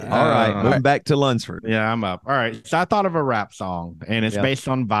All right, moving back to Lunsford. Yeah, I'm up. All right. So I thought of a rap song, and it's Yeah. based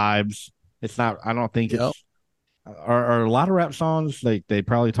on vibes. It's not. I don't think Yep. it's. Are a lot of rap songs like they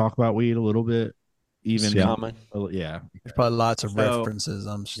probably talk about weed a little bit, even Common. Yeah. There's probably lots of So- references.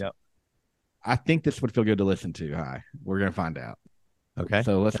 Yep. I think this would feel good to listen to. Hi, we're gonna find out. Okay.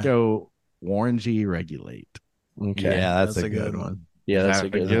 So let's go. Warren G. Regulate. Okay. Yeah, that's a good one. Yeah, that's Is a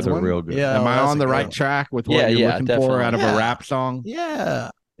that good That's one. a real good Yeah. Am I that's on a the good right one. track with Yeah, what you're yeah, looking definitely. for out of Yeah. a rap song Yeah.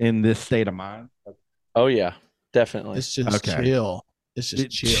 in this state of mind? Oh yeah, definitely. It's just Okay. chill. It's just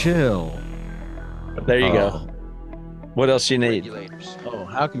chill. Chill. There you go. What else you need? Oh,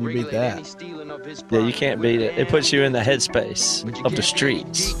 how can you beat that? Yeah, you can't beat it. It puts you in the headspace of the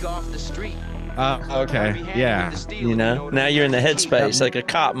streets. Okay. Yeah. You know, now you're in the headspace like a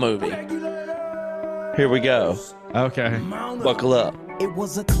cop movie. Here we go. Okay. Buckle up. It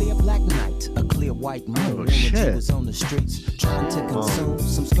was a clear black night, a clear white moon. When shit. G was on the streets trying to consume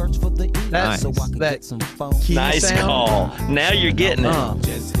some skirts for the evening, Nice. so I could That get some phone. key Nice sound. call. Now you're getting it.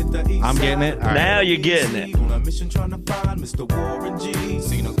 I'm getting it. All right. Now you're getting it. On a mission trying to find Mr. Warren G.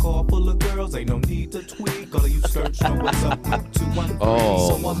 Seen a car full of girls, ain't no need to tweak. All of you search know what's up. 213.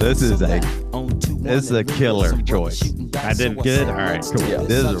 Oh, this is a killer choice. I did good. All right. Cool. Yeah.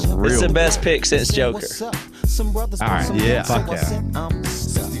 This is real. It's the best pick since Joker. All right. Yeah. Fuck yeah.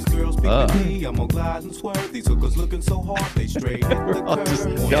 Since these girls pick me, I'm gonna glide and swerve. These hookers looking so hard, they straight hit the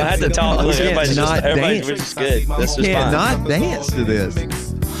curve. Don't have to talk. Look, everybody's just, not everybody's dance. which is good. This is Can't fine. not dance to this.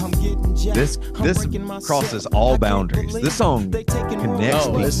 This crosses all boundaries. This song connects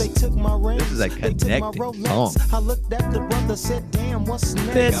Oh, me. this- This is a connecting song. I looked at the brother, said, damn, what's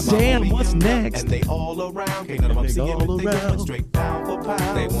next? Dan, what's next? And they all around, can't none of them see him if they going straight down for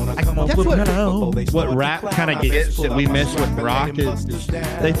pound. They wanna come up That's with what- pound before they What start rap to kind of clown. gets that we miss with rock is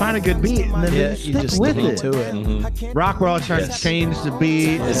they find a good beat and then Yeah, they you stick just with stick it. to it. Rock, we're all trying Yes. to change the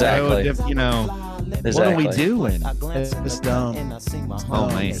beat. Exactly. You know, what are Exactly. we doing? It's dumb. Oh,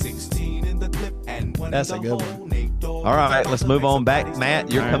 man. 16 in the clip and one That's in a the good hole. one. Nate Dogg All right, let's move on back.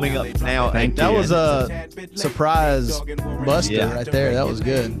 Matt, you're coming up now. Thank That you. was a surprise buster Yeah. right there. That was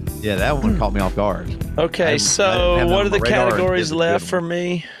good. Yeah, that one caught me off guard. Okay, I didn't so have that what on are the my radar. categories It's a good left one. for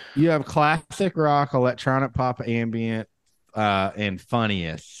me? You have classic rock, electronic pop, ambient, and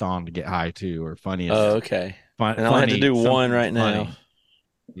funniest song to get high to, or funniest. Oh, okay. fun, And I'll have to funny, do something one right now. funny.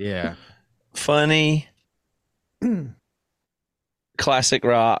 Yeah. Funny, classic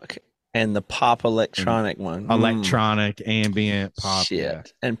rock, and the pop electronic one. Electronic, ambient, pop. Shit. Yeah.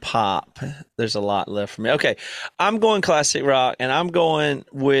 And pop. There's a lot left for me. Okay. I'm going classic rock, and I'm going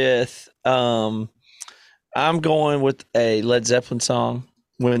with a Led Zeppelin song,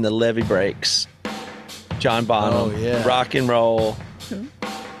 When the Levee Breaks. John Bonham. Oh, yeah. Rock and roll.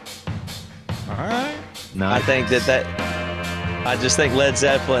 All right. I think I just think Led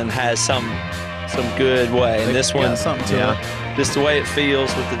Zeppelin has some good way. And this Got one, something to it. just the way it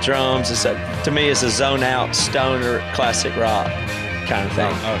feels with the drums, to me, it's a zone out stoner classic rock kind of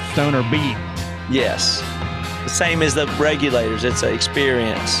thing. Stoner beat. Yes. The same as the Regulators. It's an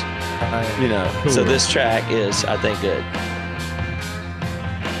experience, you know. Cool. So this track is, I think, good.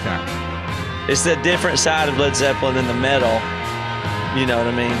 Okay. It's the different side of Led Zeppelin than the metal. You know what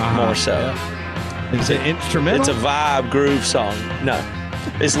I mean? Uh-huh. More so. Yeah. It's an instrumental. It's a vibe groove song. No,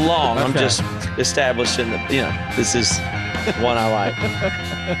 it's long. I'm Okay. just establishing this is one I like.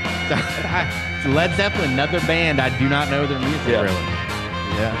 Led Zeppelin, another band. I do not know their music Yeah. really.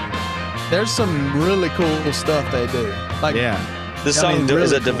 Yeah. There's some really cool stuff they do. Like, Yeah. The song really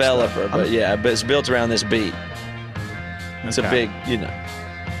is a cool developer, stuff. but it's built around this beat. It's a Okay. big,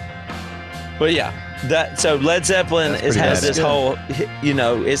 But yeah, so Led Zeppelin That's pretty has bad. this whole,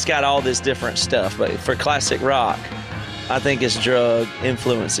 it's got all this different stuff. But for classic rock, I think it's drug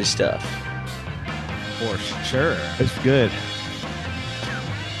influencey stuff. For sure. It's good.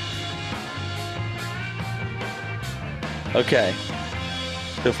 Okay,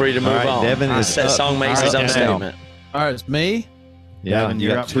 feel free to move All right, on. Devin is That up. song makes All his right, own Devin. statement. all right, it's me. Yeah, Devin, you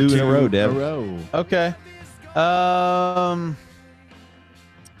you're got up two for in a row, in Devin. row. Okay.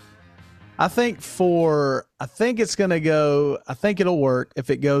 I think it's gonna go. I think it'll work if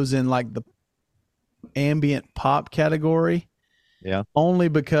it goes in like the ambient pop category. Yeah. Only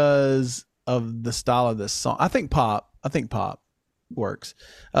because of the style of this song. I think pop works.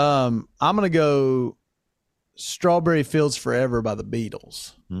 I'm gonna go Strawberry Fields Forever by the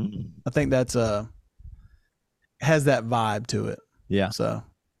Beatles. Mm. I think that's has that vibe to it. Yeah. So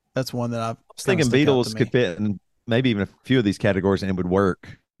that's one that I I was thinking Beatles could fit in maybe even a few of these categories and it would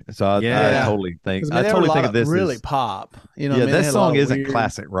work. So I totally think I totally think of this really as, pop. You know, yeah, what I mean? They this had a lot song of isn't weird-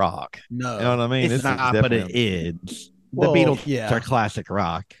 classic rock. No, You know what I mean? It's This not, is but it definitely- is. the Beatles yeah. are classic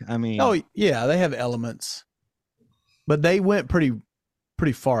rock. I mean, Oh yeah, they have elements, but they went pretty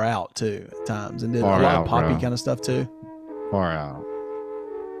far out too at times and did a lot of poppy kind of stuff too. Far out.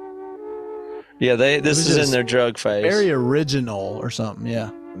 Yeah, this is in their drug phase. Very original or something.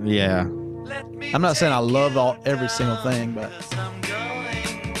 Yeah. Yeah. I'm not saying I love every single thing, but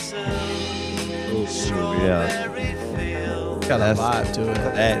Yeah. got a vibe to it.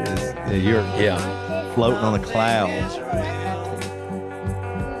 That is, you're floating on a cloud.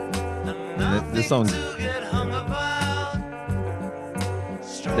 And this song,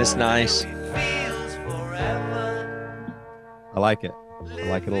 it's nice. I like it. I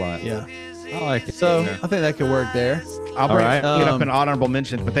like it a lot. Yeah. I like it. So I think that could work there. I'll bring it up in honorable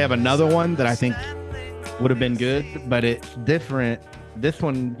mentions, but they have another one that I think would have been good, but it's different. This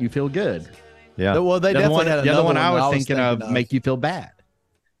one, you feel good. Yeah. Well, they definitely had the another other one I was that thinking of make you feel bad.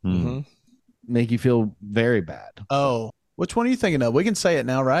 Mm-hmm. Make you feel very bad. Oh, which one are you thinking of? We can say it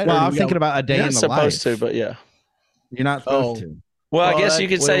now, right? Well, I was thinking about A Day You're in not the Life. supposed to, but yeah. You're not supposed to. Well, I guess you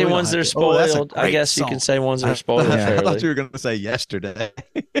could say ones that are spoiled. I guess you can say ones that are spoiled. I thought you were going to say yesterday.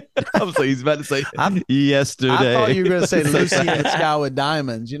 I was like, he's about to say yesterday. I thought you were going to say Lucy in the Sky with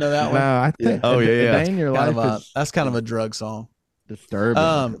Diamonds. You know that one? No, I think. Oh, yeah. A Day in Your Life is that's kind of a drug song.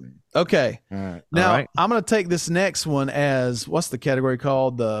 disturbing. Okay. All right. Now, I'm going to take this next one as, what's the category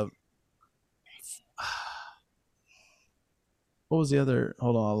called? What was the other?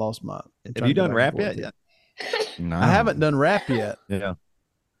 Hold on, I lost my. Have you done rap yet? No. I haven't done rap yet. Yeah.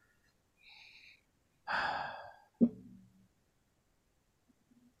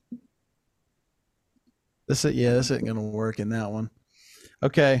 This isn't going to work in that one.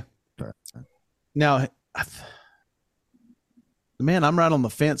 Okay. Now, man, I'm right on the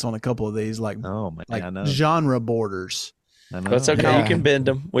fence on a couple of these, like I know. genre borders. I know. That's okay. You can bend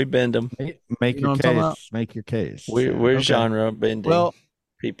them. We bend them. Make You know your what I'm talking about? case. Make your case. We're genre bending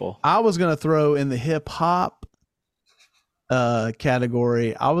people. I was going to throw in the hip hop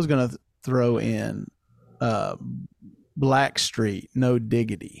category. I was going to throw in Blackstreet, No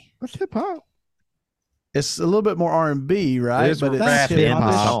Diggity. What's hip hop? It's a little bit more R&B, right? It's but rap it's in the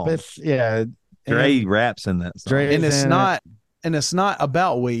hip-hop. song. Yeah. Dre raps in that song. And it's not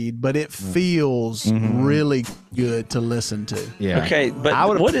about weed, but it feels really good to listen to. Yeah. Okay, but I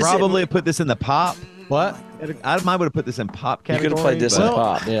would what have is probably put this in the pop. What? I might would have put this in pop You category. could have played this in Well,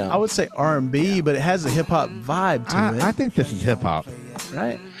 pop. Yeah. I would say R&B, but it has a hip hop vibe to it, I think this is hip hop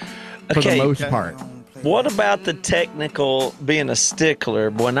right? for Okay. the most part. What about the technical being a stickler?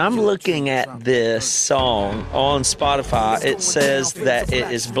 When I'm looking at this song on Spotify, it says that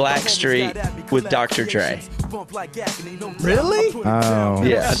it is Blackstreet with Dr. Dre. Really? Oh.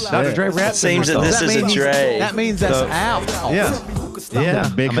 Yeah. Dr. Dre raps. Seems that this is a Dre. That means that's out. Yeah.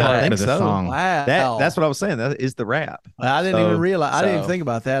 Big I part think of the so. song. Wow. That's what I was saying. That is the rap. I didn't even realize. I didn't even think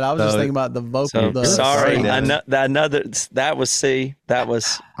about that. I was just thinking about the vocal. So, sorry, sorry. that was C. That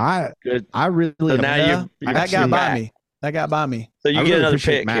was good. I really. So now Yeah, you're that got by back. me. That got by me. So you I get really another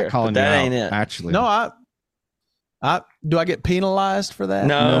appreciate pick Matt here, but calling that you ain't out, it. Actually, No, I do. I get penalized for that?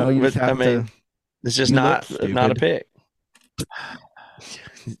 No, you but just I have mean, to- it's just you not look a stupid. pick.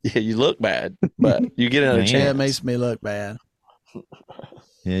 Yeah, you look bad, but you get another Man. Yeah, it chance. makes me look bad.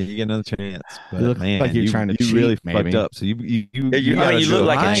 Yeah, you get another chance. But You look man, like you're trying to you cheat, really maybe. fucked up. So you Yeah, you gotta look show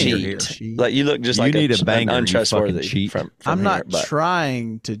like a banger cheat. here. Like you look just You like need a an banger, you untrustworthy fucking cheat. from I'm not here, but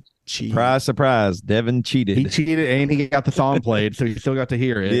trying to cheat. Surprise, surprise. Devin cheated. he cheated and he got the song played, so he still got to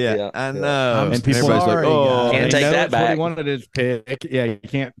hear it. yeah, Yeah. I know. I'm And people Everybody's sorry, like, oh, guys. Can't He take knows that what he back. wanted his pick. Yeah, you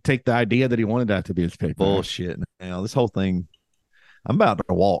can't take the idea that he wanted that to be his pick. bullshit. Now this whole thing, I'm about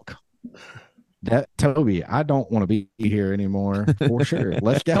to walk. That Toby, I don't want to be here anymore for sure.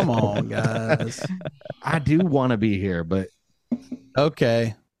 Let's go. Come on, guys. I do want to be here, but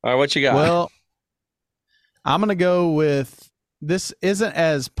Okay. all right, what you got? Well, I'm gonna go with this. Isn't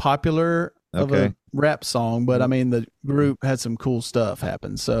as popular of Okay. a rap song, but I mean the group had some cool stuff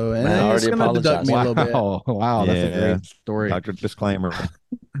happen. So and Man, I it's already gonna deduct me a little bit. wow, that's a Yeah. great story. Doctor disclaimer.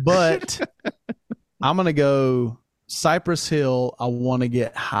 But I'm gonna go Cypress Hill. I want to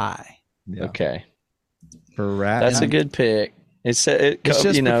get high. Yeah. okay, For rap, that's a good pick. It's just It's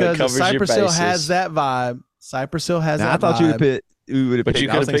just it because covers Cypress your Hill bases. has that vibe. Cypress Hill has Now, that I thought vibe. you would put. We would have But picked. you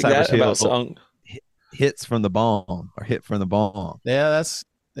I could was have picked thinking that Cypress Hill about song. hits from the bomb or hit from the bomb. Yeah, that's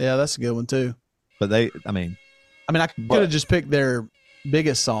a good one too. But I mean, I could have just picked their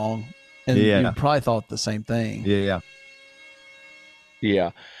biggest song, and Yeah. you probably thought the same thing. yeah.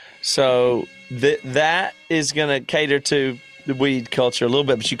 Yeah. So that is going to cater to the weed culture a little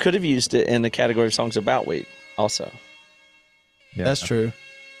bit, but you could have used it in the category of songs about weed also. Yeah. That's true.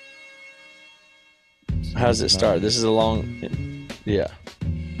 How does it start? This is a long. Yeah.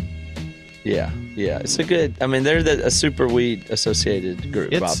 It's a good. I mean, they're a super weed associated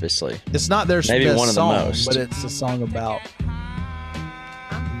group, obviously. It's not their maybe best one of song, the most, but it's a song about.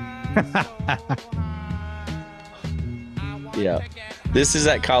 Yeah, this is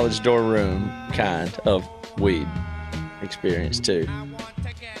that college dorm room kind of weed experience too.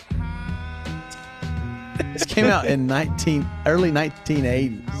 This came out in early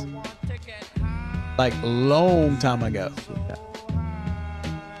 1980s, like a long time ago.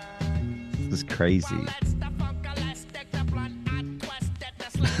 This is crazy.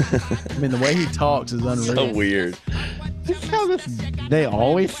 I mean, the way he talks is unreal. So weird. This is how they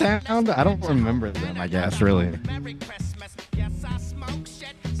always sound. I don't remember them, I guess, really.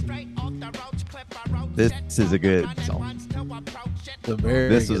 This is a good song.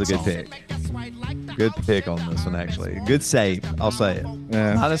 This was a good pick. Good pick on this one, actually. Good save. I'll say it.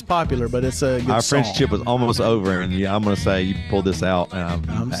 Yeah. Not as popular, but it's a good Our song. friendship was almost over, and I'm going to say you pulled this out. And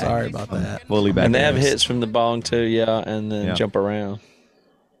I'm sorry about that. Fully back. And they have hits from the bong too, and then jump around.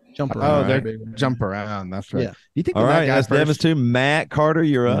 Jump around. Oh, they're jump around. That's right. Yeah. You think All right, that's first? Devin's too. Matt Carter,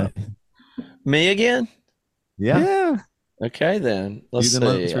 you're up. Me again? Yeah. Okay, then. Let's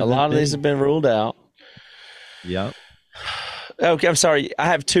Even see. A lot of these have been ruled out. Yep. Okay, I'm sorry. I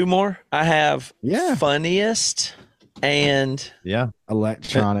have two more. I have funniest and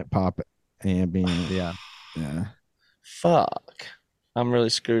electronic pop ambient. Yeah. Fuck. I'm really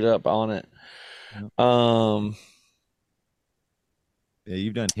screwed up on it. Yeah,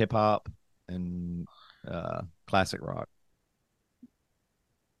 you've done hip hop and classic rock.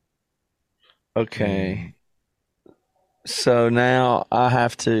 Okay. So now I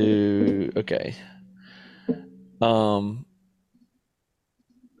have to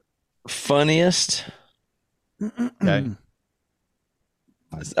funniest. Okay.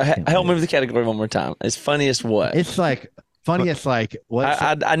 Help me with the category one more time. It's funniest what? It's like funniest like what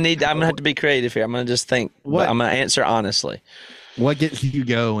I'm gonna have to be creative here. I'm gonna just think. What? I'm gonna answer honestly. What gets you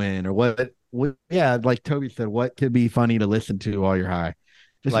going, or what like Toby said, what could be funny to listen to while you're high?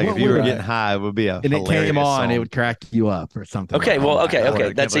 Just like if you were getting high, it would be and it came on, song. it would crack you up or something. Okay, like well, that.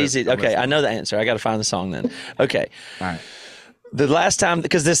 okay, that's easy. Okay, I know the answer. I got to find the song then. Okay. All right. The last time,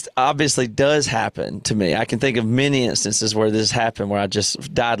 because this obviously does happen to me. I can think of many instances where this happened, where I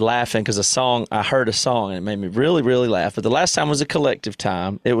just died laughing because I heard a song and it made me really, really laugh. But the last time was a collective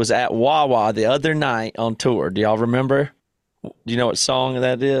time. It was at Wawa the other night on tour. Do y'all remember? Do you know what song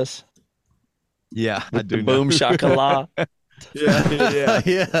that is? Yeah, I do. Boom Shakalaka.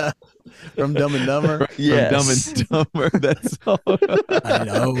 Yeah. From Dumb and Dumber. Yes. From Dumb and Dumber. That's all. I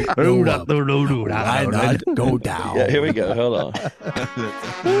know. Why not go down? Yeah, here we go. Hold on.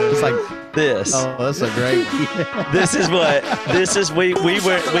 It's like This. Oh, that's a great. This is we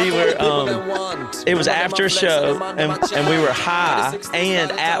were it was after a show and we were high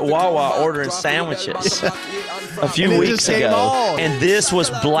and at Wawa ordering sandwiches a few weeks ago, and this was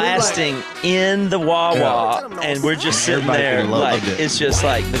blasting in the Wawa, and we're just sitting there like it's just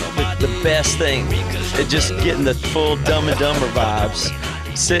like the best thing. It just getting the full Dumb and Dumber vibes.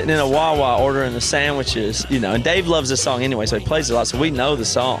 Sitting in a Wawa ordering the sandwiches, and Dave loves this song anyway, so he plays it a lot, so we know the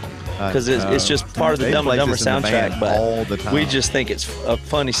song because it's just part of the Dumb and Dumber soundtrack. But we just think it's a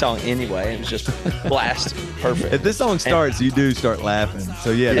funny song anyway, and it's just blasted perfect. If this song starts, you do start laughing.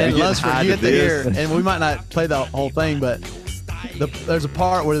 So yeah, and Lunsford, you get to hear, and we might not play the whole thing, but there's a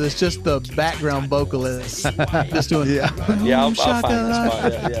part where there's just the background vocalist just doing I'll find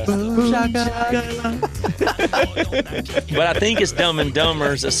that spot. But I think it's Dumb and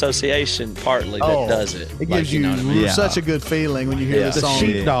Dumber's association partly that does it. It gives you such a good feeling when you hear the song.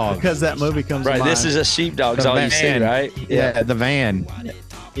 Sheepdog. Because that movie comes right. to mind. This is a sheepdog's all you see, right? Yeah, the van.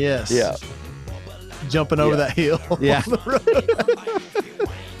 Yes. Yeah. Jumping over that hill. Yeah. But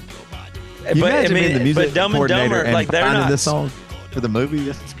I mean, the music but Dumb and Dumber, like they're finding not this song for the movie.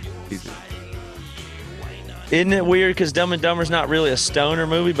 That's crazy. Isn't it weird? Because Dumb and Dumber's not really a stoner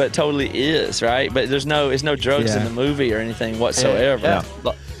movie, but it totally is, right? But there's no drugs in the movie or anything whatsoever.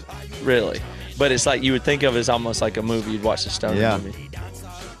 Yeah. Really. But it's like you would think of it as almost like a movie you'd watch a stoner movie.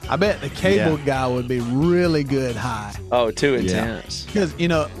 I bet the cable guy would be really good high. Oh, too intense. Because I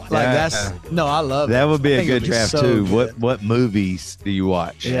love it. That would be a good it'd draft so too. good. What movies do you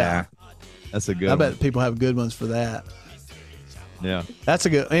watch? Yeah. That's a good I one. bet people have good ones for that. Yeah. That's a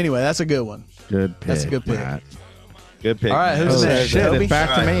good one. Good pick. That's a good pick. Matt. Good pick. All right, who's next? Shit, Toby? it's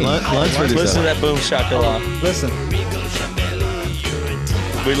back to me. Listen to that Boom Shakalaka. Listen.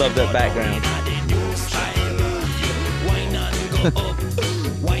 We love that background.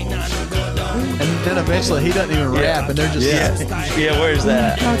 And then eventually he doesn't even rap, and they're just Yeah, where's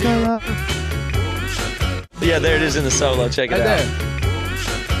that? Yeah, there it is in the solo. Check it Right out.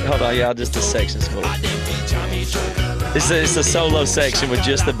 there. Hold on, y'all. Just the section's cool. It's a solo section with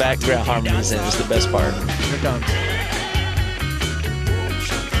just the background harmonies in. It's the best part. Here it comes.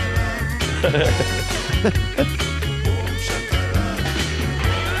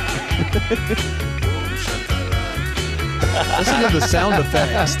 Listen to the sound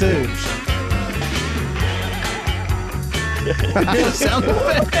effects too. The sound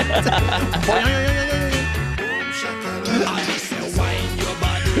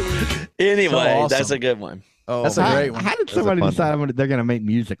Anyway, So awesome. that's a good one. Oh, That's a how- great one. How did That's a somebody fun decide they're going to make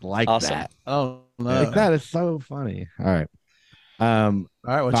music like Awesome. that? Oh no! Like, that is so funny. All right. All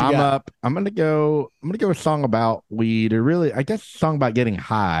right, what So you I'm got? up. I'm gonna go a song about weed, or really, I guess, a song about getting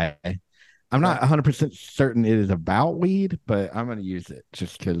high. I'm not 100% certain it is about weed, but I'm gonna use it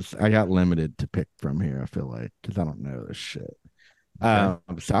just because I got limited to pick from here. I feel like because I don't know this shit. So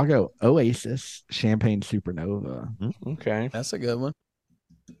I'll go Oasis, Champagne Supernova, Okay. That's a good one.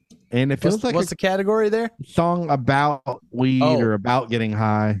 and it feels What's, like what's the category there? a song about weed Oh. or about getting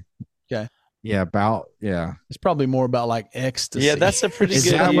high. Okay. Yeah, yeah. It's probably more about like ecstasy. Yeah, that's a pretty Is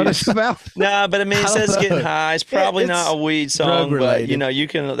good that what use. it's about? Nah, but I mean, it I don't says getting know. high. It's probably It's not a weed song, but drug-related. you know, you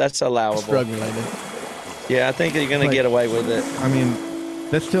can. That's allowable. drug related. Yeah, I think you're gonna Like- get away with it. I mean,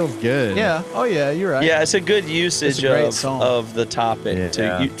 this feels good. Yeah. Oh yeah, you're right. Yeah, it's a good usage It's a great of song. the topic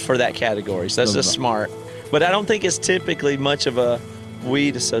Yeah. for that category. So that's just smart. But I don't think it's typically much of a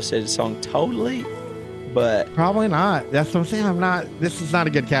weed associated song totally. But Probably not. That's what I'm saying. This is not a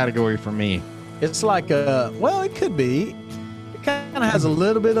good category for me. It's like well, it could be. It kind of has a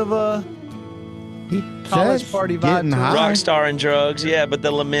little bit of a He college says party vibe getting to it. high. rock star and drugs, yeah, but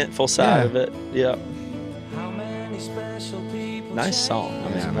the lamentful side Yeah. of it. Yeah. Nice song. I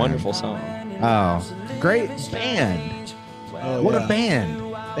mean, Yeah, man. wonderful song. Oh, great band. oh, What yeah. a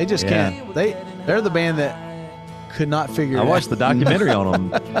band. They just Yeah. can't. They're the band that could not figure. I it watched the out. documentary on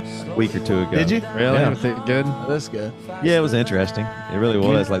them a week or two ago. Did you? Really? Yeah. Was it good? Oh, that's good. Yeah, it was interesting. It really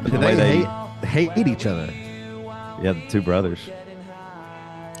was. Like the Did way they they, hate each other. yeah, the two brothers.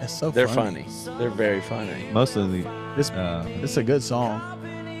 That's so. They're funny. They're very funny. Most of the This uh, it's a good song.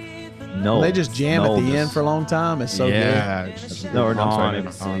 no, They just jam at the end for a long time. It's so No, or no, I'm sorry,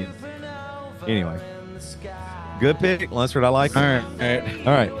 never seen it. Anyway, good pick. Well, that's what I like. All right.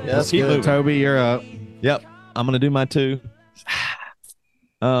 All right. Yeah, that's keep good. moving. Toby, you're up. Yep. I'm gonna do my two.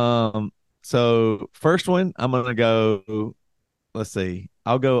 So first one, I'm gonna go. Let's see.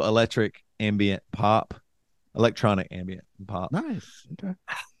 I'll go electronic ambient pop. Nice. Okay.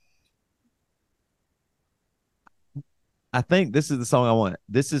 I think this is the song I want.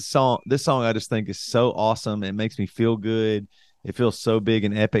 This song I just think is so awesome. It makes me feel good. It feels so big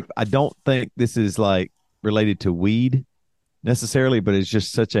and epic. I don't think this is like related to weed necessarily, but it's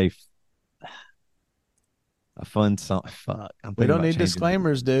just such a fun song. Fuck. I'm We thinking don't about need changing it.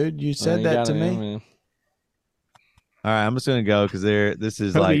 disclaimers, dude. You said You that got to it, me. I mean, All right, I'm just gonna go because this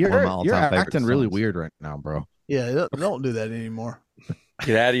is Toby, like one of my you're all-time favorite acting really songs. weird right now, bro. Yeah, don't do that anymore.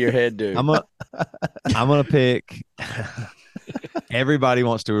 Get out of your head, dude. I'm gonna pick Everybody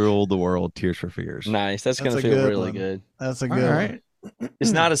Wants to Rule the World, Tears for Fears. Nice. That's That's gonna a feel good really one. good. That's a All good right. one. It's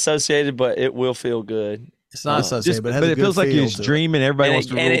not associated, but it will feel good. It's not associated, Just, but but it has a it good feels like feel you're just to it. dreaming. Everybody And wants it,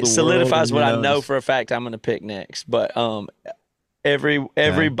 to rule and it the solidifies world, what and, I you know for a fact I'm gonna pick next. But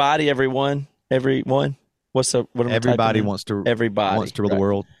everybody, everyone. What am I everybody typing in? wants to Everybody wants to rule right. the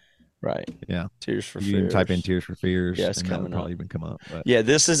world. Right. Yeah. Tears for You Fears. can type in Tears for Fears. Yeah, it's and that'll coming probably up. even come up. But Yeah,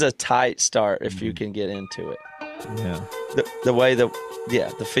 this is a tight start if you can get into it. yeah. The way the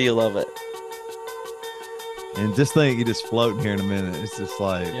feel of it. And just think you just floating here in a minute. It's just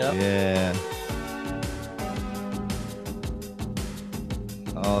like, Yep. yeah.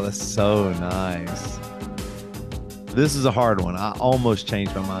 Oh, that's so nice. This is a hard one. I almost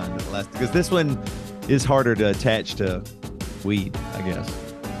changed my mind at last because this one is harder to attach to weed, I guess.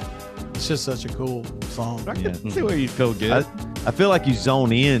 It's just such a cool song. I Yeah. can see where you feel good. I feel like you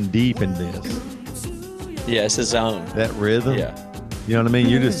zone in deep in this. Yeah, it's a zone. That rhythm. Yeah. You know what I mean?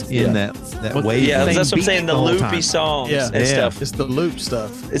 You're just in Yeah. that Well, wave. Yeah, Same that's what I'm beat saying. The the whole loopy time. songs Yeah. and Yeah. stuff. It's the loop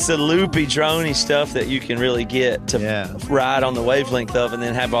stuff. It's the loopy, drony stuff that you can really get to Yeah. ride on the wavelength of, and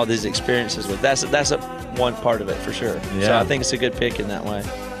then have all these experiences with. That's a one part of it for sure. So Yeah. I think it's a good pick in that way.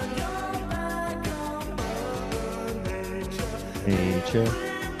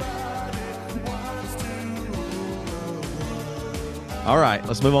 All right,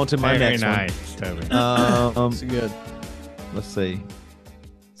 let's move on to my Very next nice, Toby. one. It's good. Let's see.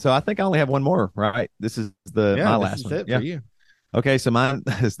 So I think I only have one more, right? This is my this last is one. it Yeah. for you. Okay, so mine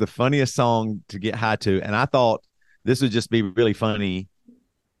is the funniest song to get high to, and I thought this would just be really funny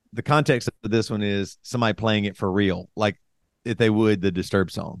the context of this one is somebody playing it for real, like if they would the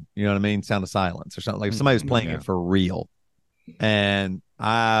Disturbed song. You know what I mean? Sound of Silence or something. Like if somebody was playing it for real. And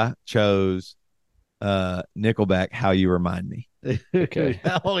I chose Nickelback, How You Remind Me. Okay.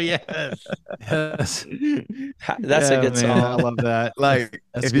 Oh yes. Yes. That's a good man, song. I love that. Like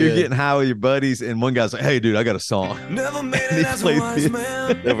That's if you're good. getting high with your buddies and one guy's like, "Hey, dude, I got a song," Never made and it he as a played wise this,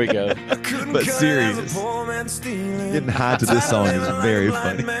 man. There we go. I couldn't but cut serious. as a poor man stealing. Getting high to this song is very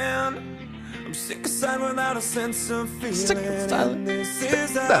funny. Man. I'm sick aside without a sense of feeling. Sick aside. And this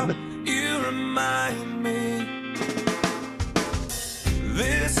is how you remind me.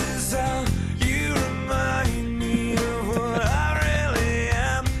 This is how you remind me of what I really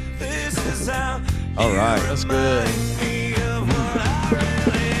am. This is how All right. That's good. remind me of what I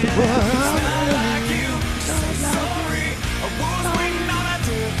really am. It's not like you. So sorry. I was waiting on a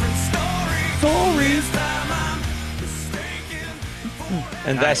different story. This time I'm mistaken.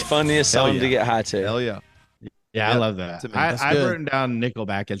 And that's funniest Hell song yeah. to get high to. Hell yeah. Yeah, I Yep. love that. To me, that's I've good. written down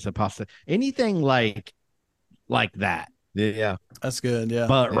Nickelback as a pasta. Anything like that, Yeah. That's good. Yeah.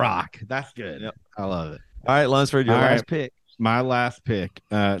 but Yeah. rock. That's good. Yep. I love it. All right, Lunsford, your All last right. pick. My last pick.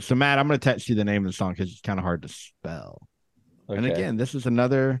 So Matt, I'm going to text you the name of the song because it's kind of hard to spell. And Okay. again, this is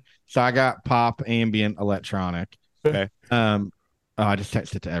another. So I got pop, ambient, electronic. Okay. Oh, I just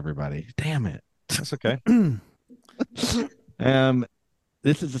texted it to everybody. Damn it. That's okay.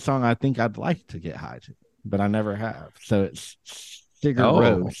 This is a song I think I'd like to get high to, but I never have. So it's Sigur Oh.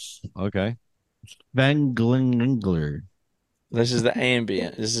 Rós, Okay. Van Glingler, This is the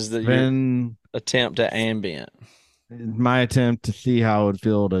ambient. This is your Van. attempt at ambient. My attempt to see how it would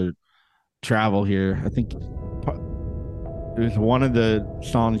feel to travel here. I think it was one of the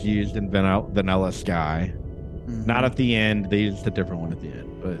songs used in Vanilla Sky. Mhm. Not at the end. They used a different one at the end,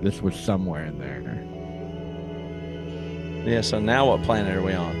 but this was somewhere in there. Yeah, so now what planet are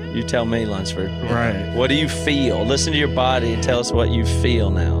we on? You tell me, Lunsford. Right. What do you feel? Listen to your body and tell us what you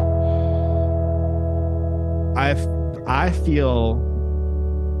feel now. I feel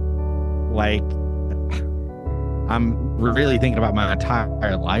like I'm really thinking about my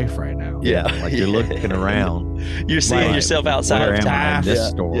entire life right now. Yeah. Like you're looking around. You're seeing Right. yourself outside Where of am I in time. this Yeah,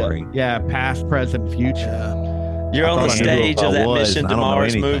 story? Yeah, past, present, future. Yeah. You're I on the thought I knew who stage I of that was, Mission and to I don't know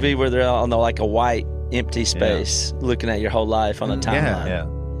Mars anything. movie where they're on like a white empty space looking at your whole life on the timeline. Yeah.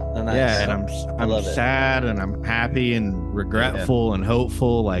 Oh, nice. Yeah, and I'm love it. sad and I'm happy and regretful and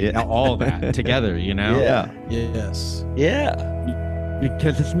hopeful, like Yeah. all that together, you know? Yeah. Yes. Yeah.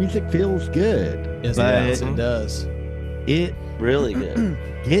 Because this music feels good. Yes, But it does. It does. it Really good.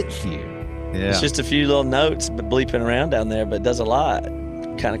 gets you. Yeah. It's just a few little notes bleeping around down there, but it does a lot.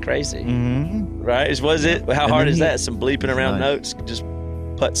 Kind of crazy. Mm-hmm. Right? Was it? How And hard then is he- that? Some bleeping around nice. notes, just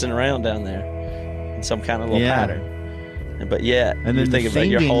putzing around down there in some kind of little Yeah. pattern. But yeah, And you're then thinking the about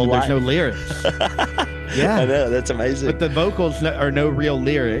your singing, whole there's life. no lyrics. I Yeah. know, that's amazing. But the vocals are no real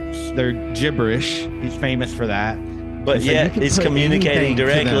lyrics. They're gibberish. He's famous for that. But so you yet, can it's put communicating anything to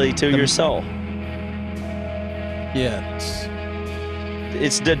directly them. to your soul. Yes.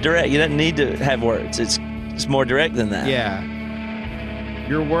 It's direct. You don't need to have words. It's more direct than that. Yeah.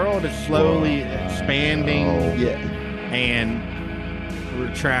 Your world is slowly expanding Yeah. and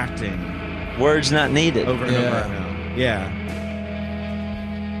retracting Words not needed. over and Yeah. over now. Yeah.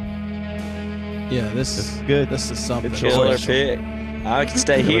 Yeah. This is good. This is something. Killer special. pick. I can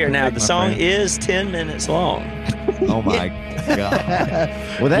stay here now. pick, The my song friend. is 10 minutes long. Oh my God.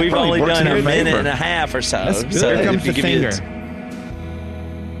 Well, that We've probably only works done in a your minute favor. and a half or so. That's good. So Here if comes you the give you- singer.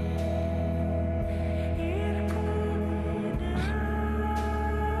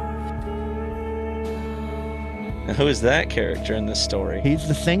 Who is that character in this story? He's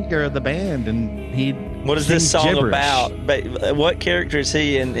the singer of the band, and he. What is this sings song gibberish. about? But what character is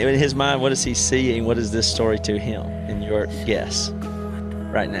he in his mind? What is he seeing? What is this story to him? In your guess,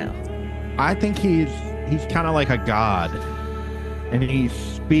 right now. I think he's kind of like a god, and he's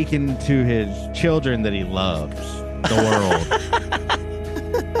speaking to his children that he loves, the world.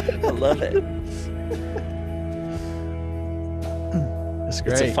 I love it. It's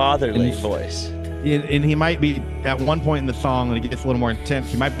great. It's a fatherly And- voice. And he might be at one point in the song, and it gets a little more intense.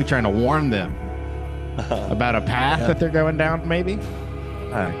 He might be trying to warn them about a path Yeah. that they're going down, maybe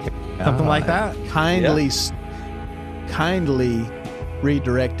Okay. something like that. kindly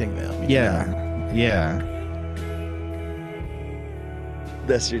redirecting them. you know? Yeah.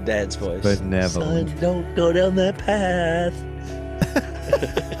 That's your dad's voice. Benevolent. Son, don't go down that path.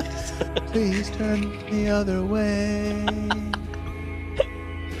 Please turn the other way.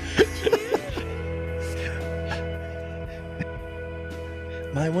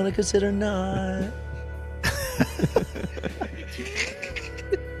 Might want to consider not.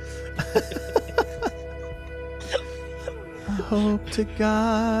 hope to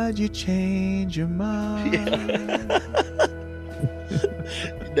God you change your mind.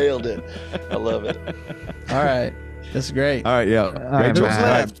 Nailed it. I love it. All right. That's great. All right, yeah. right, Great Who's choice.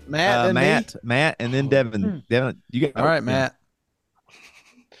 left? Matt, then me? Matt, and then Devin. Devin, you got All right, Matt.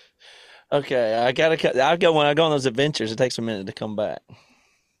 Okay, I'll go when I go on those adventures. It takes a minute to come back.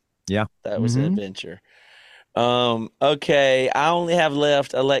 Yeah. That was an adventure. Okay, I only have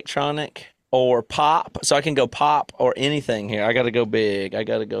left electronic or pop, so I can go pop or anything here. I got to go big.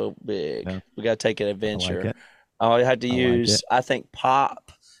 Yeah. We got to take an adventure. I like it. I have to I like use, it. I think,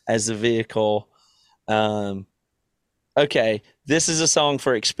 pop as the vehicle. Okay, this is a song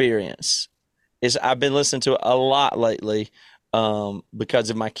for experience. I've been listening to it a lot lately because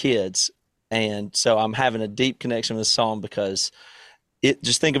of my kids. And so I'm having a deep connection with this song because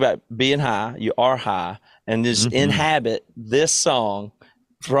just think about being high. You are high, and just inhabit this song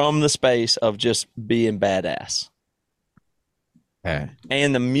from the space of just being badass. Okay.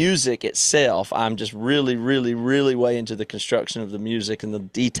 And the music itself, I'm just really, really, really way into the construction of the music, and the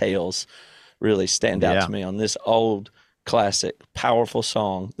details really stand out Yeah. to me on this old classic, powerful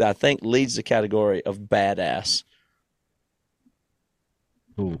song that I think leads the category of badass.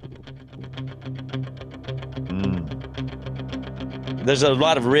 Ooh. There's a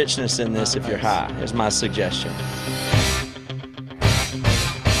lot of richness in this if you're high, is my suggestion.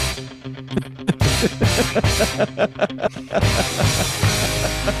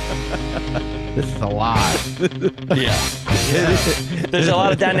 This is a lot. Yeah. There's a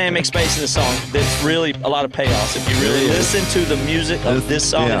lot of dynamic space in the song. There's really a lot of payoffs. If you really listen to the music of this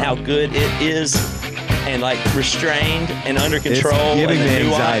song and how good it is, and like restrained and under control, It's giving and the me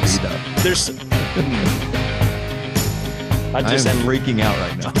nuance, anxiety, though. there's. I just am am freaking out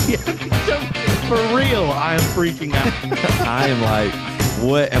right now. For real, I am freaking out. I am like,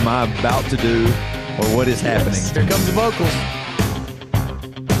 what am I about to do, or what is happening? Here comes the vocals.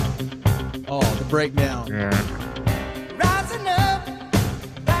 Oh, the breakdown. Rising up,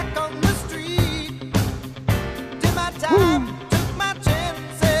 back on the street. Did my time, took my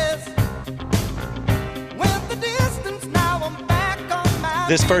chances. Went the distance, now I'm back on my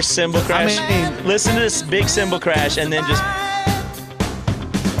this first cymbal crash. mean- Listen to this big cymbal crash, and then just.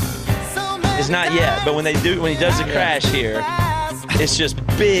 It's not yet, but when he does the crash here, it's just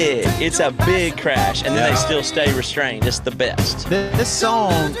big. It's a big crash, and then they still stay restrained. It's the best. This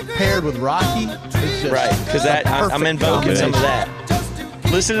song paired with Rocky is just Right, because a I'm perfect invoking some of combination.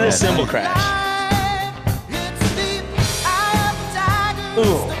 that. Listen to this cymbal crash.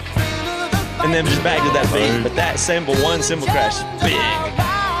 Ooh. And then just back to that beat. But that one cymbal crash is big.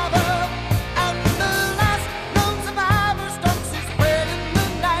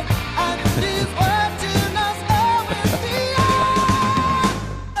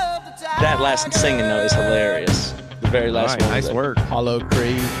 That last singing note is hilarious. The very All last right, one. nice work. Hollow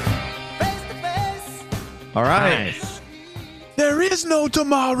Creed. All right. Nice. There is no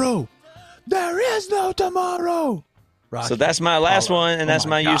tomorrow. There is no tomorrow. Rocky. So that's my last Hollow. one, and that's Oh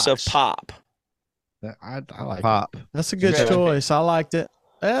my use of gosh. pop. I like Pop. That's a good Yeah. choice. I liked it. it.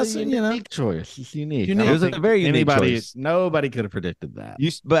 That's, It's a you know, unique choice. It's unique. Unique. I don't It was a think very unique anybody, choice. nobody could have predicted that.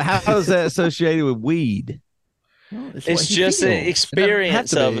 But how is that associated with weed? Well, It's what he just the feels.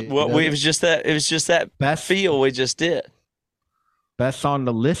 experience It doesn't of have to be, what does we. it? It was just that Best feel we just did. best song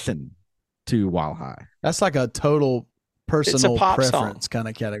to listen to while high. that's like a total personal pop preference kind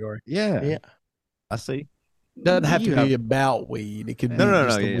of category. Yeah. Yeah. I see. Doesn't have You to be have- about weed. It could be No,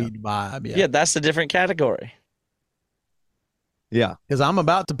 just no, the yeah. weed vibe. Yeah, that's a different category. Yeah. Because I'm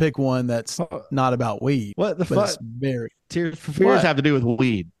about to pick one that's not about weed. What the But fuck? it's very Tears for Fears What? have to do with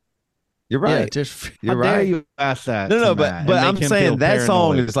weed. You're yeah, right. just You're How dare right. you ask that? No, to no, Matt but and I'm make him saying feel that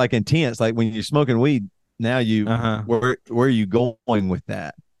song paranoid? is like intense. Like when you're smoking weed, now you Uh-huh. where are you going with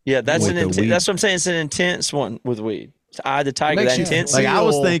that? Yeah, that's With the weed. that's what I'm saying. It's an intense one with weed. It's Eye the Tiger. makes That you intensity. Like I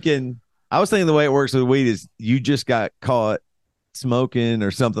was thinking the way it works with weed is you just got caught smoking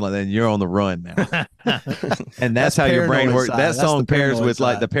or something like that, and you're on the run now. And that's how your brain paranoid works. side. That That's song the pairs paranoid with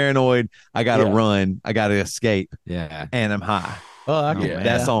like side. the paranoid. I gotta Yeah. run. I gotta escape, Yeah. and I'm high. Oh, I Oh, can, man.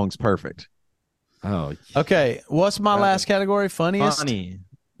 That yeah. song's perfect. Oh, Okay, what's my last category? Funniest. funny.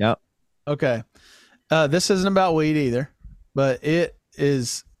 Okay, this isn't about weed either, but it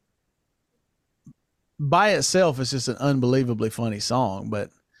is by itself. It's just an unbelievably funny song, but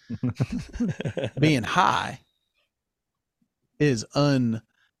being high is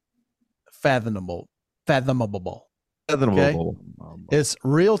unfathomable. Fathomable. Fathomable. It's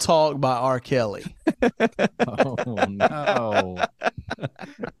Real Talk by R. Kelly. Oh no.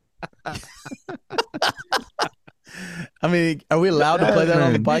 I mean, are we allowed to play that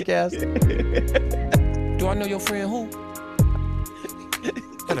on the podcast? Do I know your friend who?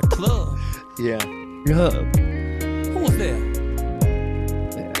 a club. Yeah. Who was there?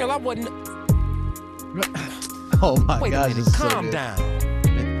 Girl, I wasn't. Oh my Wait God, a this minute, is so calm good. down.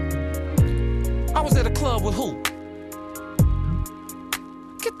 I was at a club with who?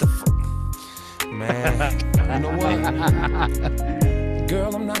 Get the fuck. Man, you know what?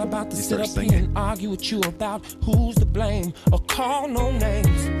 Girl, I'm not about to sit up here and argue with you about who's to blame or call no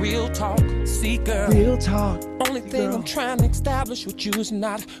names. Real talk, see, girl. Real talk. Only thing I'm trying to establish with you is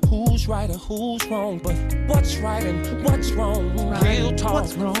not who's right or who's wrong, but what's right and what's wrong. Real talk.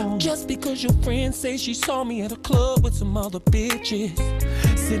 What's wrong? Just because your friend say she saw me at a club with some other bitches,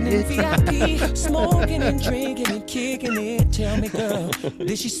 sitting in VIP, smoking and drinking and kicking it. Tell me, girl,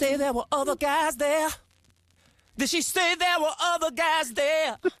 did she say there were other guys there? Did she say there were other guys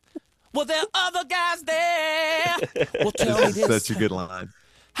there? Were there other guys there? Well, tell me This is this. such a good line.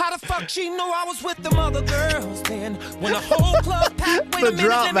 How the fuck she know I was with them other girls then? When the whole club packed, wait The a minute,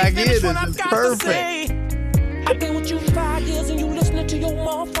 drop let me back finish in what is I've just got perfect. to say. I've been with you 5 years and you listening to your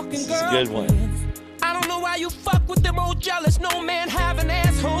motherfucking This is a good one. girlfriends. I don't know why you fuck with them old jealous, no man having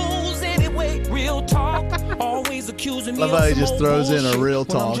assholes anyway. Real talk, always accusing me Love of how he some just old throws in a bullshit real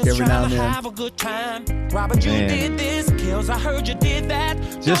when I'm talk just every now and trying to then. have a good time. Robert, you Man. did this, Kills, I heard you did that.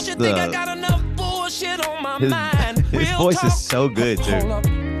 Just Don't you think I the- got enough bullshit on my His, mind? his Real voice talk. is so good Hold too. up.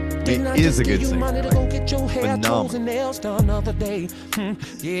 Didn't I He is just a give good you singer, money to like, go get your hair, phenomenal. toes, and nails done the other day?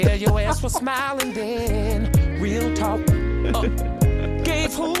 Yeah, your ass was smiling then. Real talk.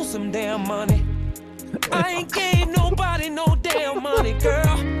 Gave who some damn money? I ain't gave nobody no damn money,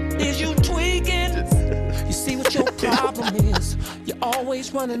 girl. Is you tweaking? You see what your problem is? You're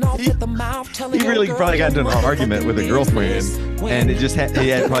always running off at the mouth, telling He your really girl probably got into an your argument with a girlfriend, business when and it just he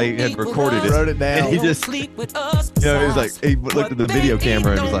had probably had recorded it. Wrote it down. And he don't just, sleep with us you know, he was like, he besides. looked at the What video they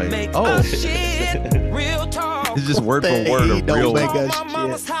camera eat and was don't like, make oh, us shit. Real talk. it's just word for They word a don't real make one. us My shit.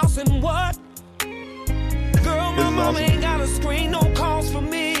 mama's house and what? Girl, my is mama awesome. ain't got a screen, no calls for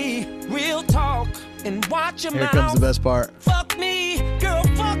me. Real talk. And watch your Here mouth. comes the best part. Fuck me, girl,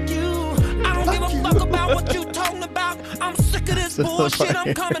 fuck you. I don't give a fuck about what you talking about. I'm sick of this bullshit.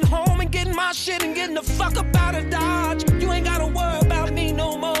 I'm coming home and getting my shit and getting the fuck up out of Dodge. You ain't gotta worry about me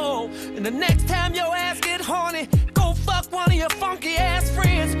no more. And the next time your ass get horny, go fuck one of your funky ass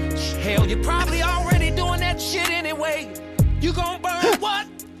friends. Hell, you're probably already doing that shit anyway. You gon' burn what?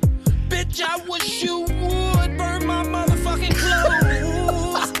 Bitch, I wish you would burn my motherfucking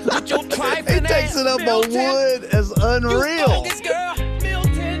clothes. With your trifling He takes ass, it up on Milton. wood as You unreal. bogus girl,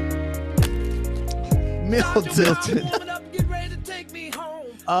 Milton. Milton. Woman up, get ready to take me home.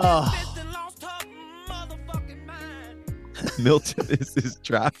 Oh. Bitch done lost her motherfucking mind. Milton is his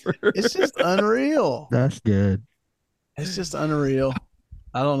driver. It's just unreal. That's good. It's just unreal.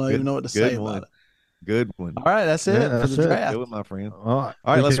 I don't even know what to Good say one. about it. Good one. All right, that's it Yeah, for that's the it. draft. Good one, my friend. All All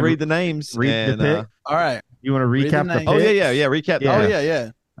right, let's read the names. read and, the pick. All right. You want to Read the recap the names. pick? oh yeah. Recap. Yeah. Oh yeah,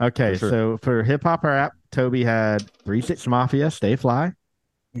 yeah. Okay, For sure. so for hip hop rap, Toby had 3-6 Mafia, Stay Fly,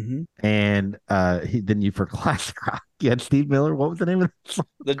 Mm-hmm. and then you for classic rock, you had Steve Miller. What was the name of the song?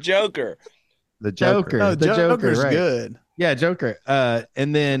 The Joker. The Joker. No, The Joker, Joker's right. good. Yeah, Joker.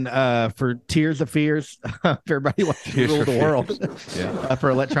 And then for Tears of Fears, everybody wants to Tears rule of the world. Yeah. For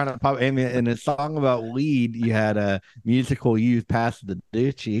electronic pop, and in a song about weed, you had a musical youth past the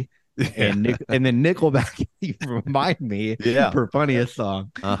Dutchie, and and then Nickelback. You remind me, Yeah. for funniest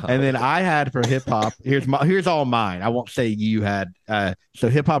song. Uh-huh. And then I had for hip hop. Here's all mine. I won't say you had. So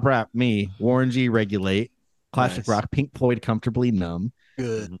hip hop rap, me, Warren G, Regulate, classic Nice. rock, Pink Floyd, Comfortably Numb,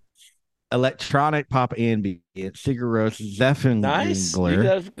 Good. electronic pop, ambient, Sigur Rós, Zephyr Nice. You Glare.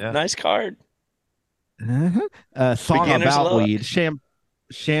 got a Yeah. nice card. Song Beginner's about luck. weed,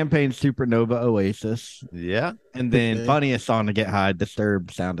 Champagne Supernova Oasis, Yeah. and then Okay. funniest song to get high,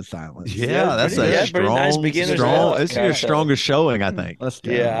 Disturbed Sound of Silence. Yeah, that's pretty- a yeah, pretty nice strong, beginner's strong. luck. This is your strongest showing, I think. Let's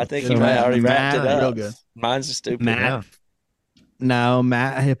go. Yeah, I think So you might already Matt- wrapped it up. Real good. Mine's a stupid. Matt, Yeah. no,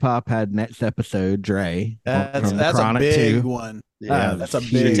 Matt Hip Hop had next episode, Dre. That's from a Chronic big 2. one. Yeah. That's a big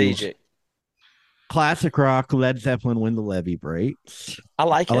Strategic. Classic rock, Led Zeppelin, When the Levee Breaks. I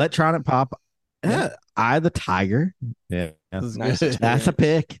like it. Electronic pop, I the Tiger. Yeah. This is Nice. good. That's a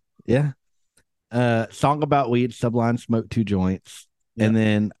pick. Yeah. Song about weed, Sublime Smoke 2 Joints. Yeah. And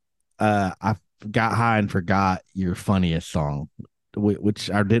then I got high and forgot your funniest song, which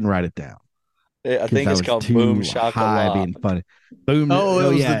I didn't write it down. I think I it's was called too Boom high Shakalaka. being funny. Boom. Oh,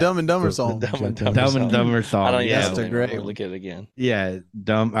 it was yeah. the Dumb and Dumber song. Dumb and Dumb Dumber and song. Dumber song. I don't yeah. That's a even great know. one. Look at it again. Yeah,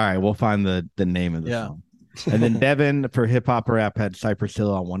 dumb. All right, we'll find the name of the Yeah. song. And then Devin for hip hop rap had Cypress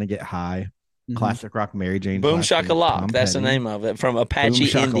Hill. I want to get high. Classic rock, Mary Jane's Boom Last Dance, Shakalak. Tom That's the Petty. name of it. From Boom Apache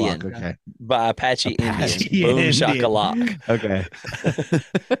Shakalak, Indian. okay. By Apache Indians. Apache Boom Indian. Shakalak. Okay.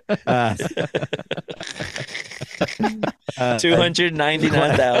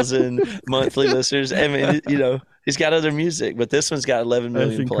 299,000 monthly listeners. I mean, he's got other music, but this one's got 11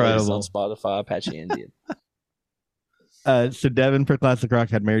 million plays on Spotify. Apache Indian. So Devin for classic rock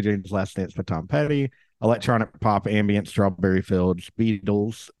had Mary Jane's Last Dance by Tom Petty, electronic pop, ambient, Strawberry Fields,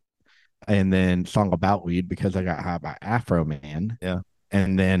 Beatles, and then Song About Weed, Because I Got High by Afro Man. Yeah.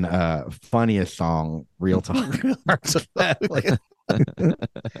 And then funniest song, Real Talk.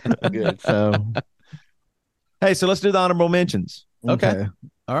 Good. So Hey, so let's do the honorable mentions. Okay.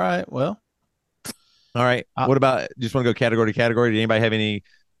 All right. Well, All right. What about just want to go category to category? Did anybody have any?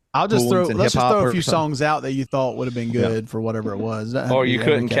 I'll just Cool ones in let's just hip-hop throw a or few something? songs out that you thought would have been good for whatever it was. Or you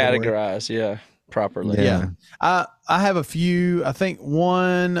couldn't categorize, properly. Yeah. I have a few. I think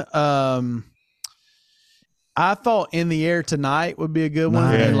one I thought In the Air Tonight would be a good one,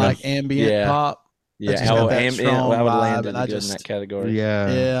 Nice. and like ambient pop. Yeah, just got that ambient. strong I would have vibe, landed and I good in just- that category.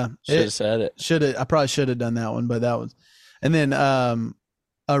 Yeah. Should have said it. I probably should have done that one, but that was, and then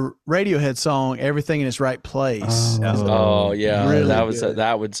a Radiohead song, Everything in Its Right Place. Oh yeah, Really that good.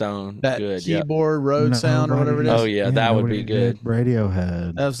 would sound That good. Yeah. keyboard road sound or whatever it is. Oh yeah, that would be good.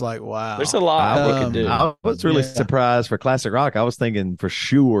 Radiohead. That was like, wow. There's a lot we could do. I was really Yeah. surprised for classic rock. I was thinking for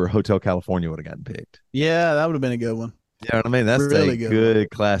sure Hotel California would have gotten picked. Yeah, that would have been a good one. You know what I mean? That's Really a good good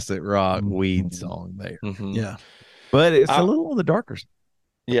classic rock weed song there. Mhm. Yeah. But it's a little on the darker side.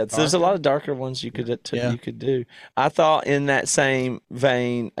 Yeah, there's a lot of darker ones you could do. I thought in that same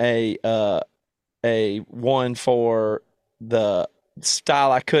vein, a one for the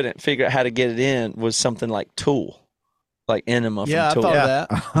style I couldn't figure out how to get it in was something like Tool, like Enema from Yeah, I Tool. thought of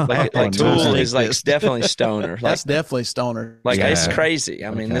that. Like Tool nice. is like definitely stoner. That's definitely stoner. Like it's Yeah. crazy.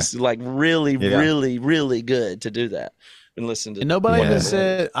 I mean, Okay. this is like really, Yeah. really, really good to do that. And listen to And nobody Yeah. even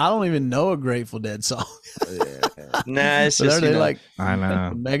said, I don't even know a Grateful Dead song. Nah, it's So just they're like I a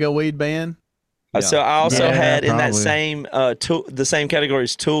know. mega weed band. So I also Yeah, had in that probably. same Tool, the same category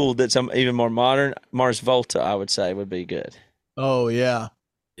as Tool, that's even more modern. Mars Volta, I would say, would be good. Oh yeah.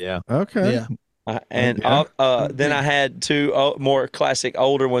 Yeah. Okay. Yeah. Then I had two more classic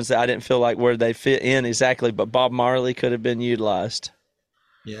older ones that I didn't feel like where they fit in exactly, but Bob Marley could have been utilized.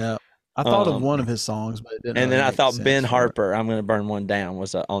 Yeah. I thought of one of his songs, but it didn't. And then really I make thought sense Ben for it. Harper, I'm going to burn one down,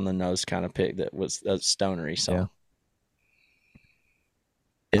 was a on the nose kind of pick that was a stonery song.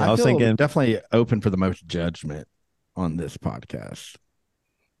 Yeah. I was feel thinking- definitely open for the most judgment on this podcast.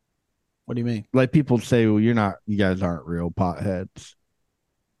 What do you mean? Like people say, well, you guys aren't real potheads.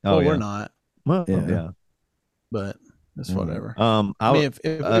 Oh, Well, yeah. we're not, Well, Yeah. yeah. but it's whatever. I mean,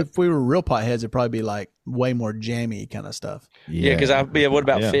 if we were real potheads, it'd probably be like way more jammy kind of stuff. Yeah, because what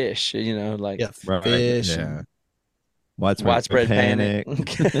about Yeah. Fish? Like Yeah, Right. fish. Yeah. widespread panic.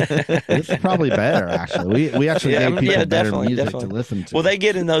 This is probably better, actually. We actually Yeah, gave people better definitely, music definitely. to listen to. Well, they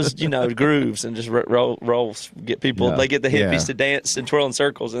get in those, grooves and just roll, get people. Yeah. They get the hippies Yeah. to dance and twirl in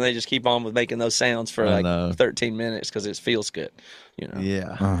circles, and they just keep on with making those sounds for I like know. 13 minutes because it feels good.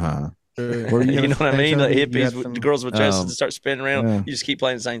 Yeah. Uh-huh. Sure. You know what I mean? Like hippies, some, girls with dresses um, to start spinning around. yeah. You just keep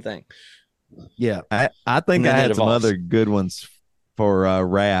playing the same thing. Yeah. I think And then I it had some evolves. other good ones for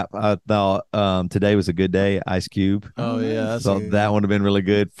rap. I thought Today Was a Good Day, Ice Cube. Oh yeah, that's So a good- that would have been really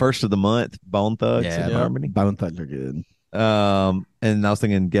good. First of the Month, Bone Thugs Yeah. in Harmony. Bone Thugs are good. And I was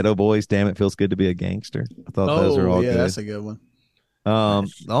thinking Ghetto Boys, Damn It Feels Good to Be a Gangster. I thought those were all yeah, good. that's a good one. The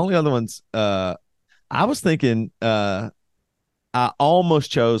only other ones, I was thinking, I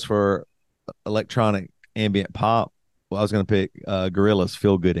almost chose for electronic ambient pop. Well, I was going to pick Gorillaz,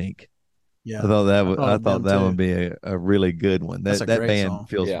 Feel Good Inc. Yeah, I thought that would, thought I of thought them that too. would be a really good one. That's That a that great band song.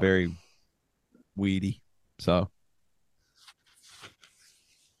 feels Yeah. very weedy. So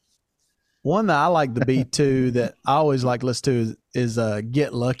one that I like the beat to that I always like to listen to is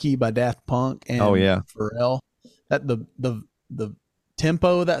 "Get Lucky" by Daft Punk and Oh, yeah. Pharrell. That the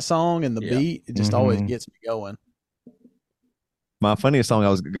tempo of that song and the Yeah. beat, it just always Mhm. gets me going. my funniest song I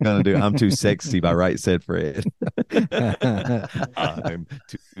was going to do, I'm Too Sexy by Right Said Fred. I'm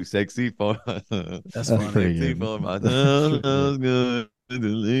too sexy for That's funny. pretty sexy good. for my love's good to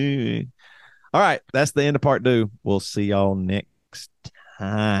leave me. All right, that's the end of part 2. We'll see y'all next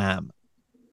time.